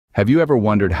Have you ever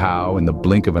wondered how, in the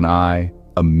blink of an eye,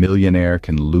 a millionaire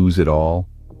can lose it all?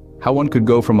 How one could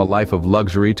go from a life of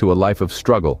luxury to a life of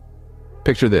struggle?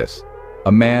 Picture this: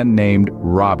 a man named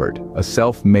Robert, a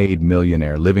self-made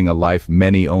millionaire living a life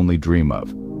many only dream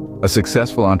of. A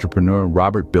successful entrepreneur,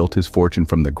 Robert built his fortune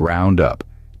from the ground up,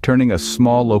 turning a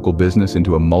small local business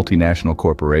into a multinational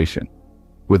corporation.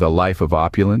 With a life of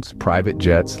opulence, private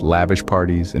jets, lavish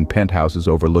parties, and penthouses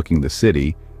overlooking the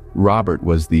city, Robert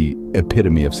was the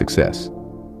epitome of success.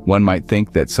 One might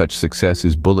think that such success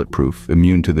is bulletproof,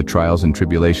 immune to the trials and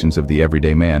tribulations of the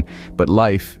everyday man, but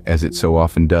life, as it so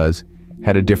often does,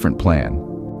 had a different plan.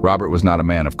 Robert was not a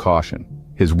man of caution.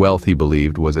 His wealth, he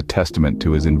believed, was a testament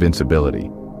to his invincibility.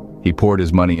 He poured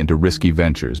his money into risky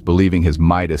ventures, believing his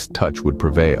Midas touch would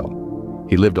prevail.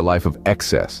 He lived a life of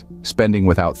excess, spending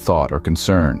without thought or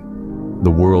concern.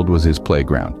 The world was his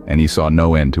playground, and he saw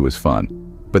no end to his fun.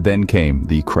 But then came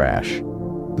the crash.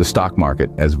 The stock market,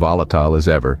 as volatile as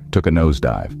ever, took a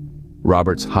nosedive.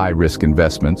 Robert's high-risk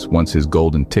investments, once his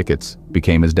golden tickets,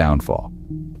 became his downfall.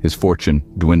 His fortune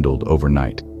dwindled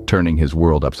overnight, turning his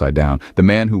world upside down. The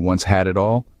man who once had it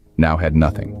all now had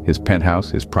nothing. His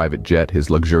penthouse, his private jet, his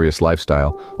luxurious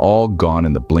lifestyle, all gone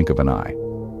in the blink of an eye.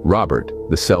 Robert,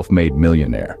 the self-made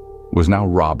millionaire, was now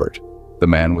Robert, the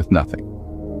man with nothing.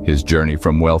 His journey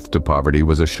from wealth to poverty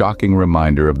was a shocking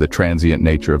reminder of the transient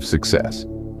nature of success.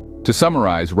 To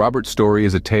summarize, Robert's story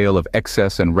is a tale of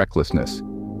excess and recklessness.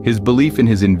 His belief in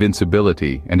his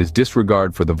invincibility and his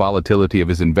disregard for the volatility of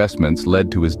his investments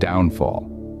led to his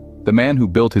downfall. The man who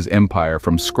built his empire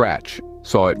from scratch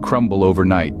saw it crumble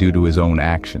overnight due to his own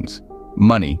actions.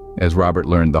 Money, as Robert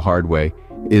learned the hard way,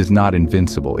 is not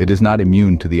invincible. It is not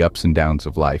immune to the ups and downs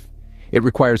of life. It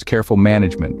requires careful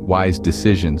management, wise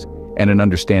decisions, and an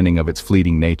understanding of its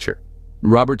fleeting nature.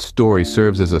 Robert's story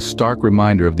serves as a stark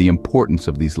reminder of the importance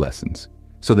of these lessons.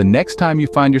 So the next time you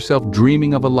find yourself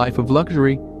dreaming of a life of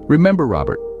luxury, remember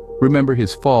Robert. Remember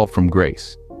his fall from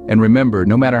grace. And remember,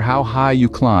 no matter how high you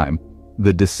climb,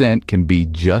 the descent can be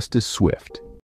just as swift.